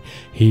agony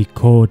he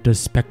caught the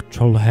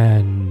spectral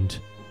hand.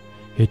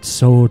 It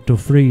sought to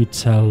free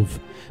itself,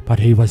 but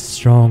he was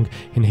strong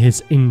in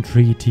his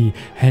entreaty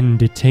and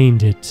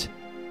detained it.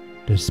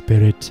 The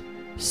spirit,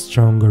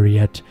 stronger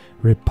yet,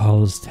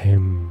 repulsed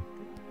him.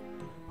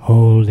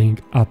 Holding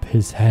up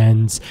his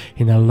hands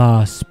in a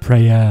last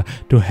prayer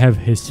to have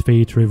his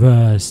fate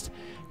reversed,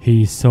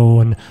 he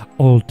saw an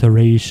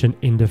alteration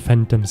in the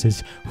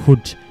phantom's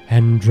hood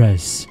and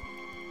dress.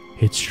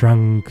 It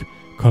shrunk,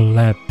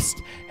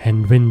 collapsed,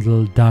 and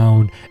dwindled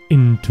down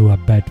into a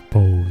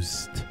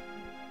bedpost.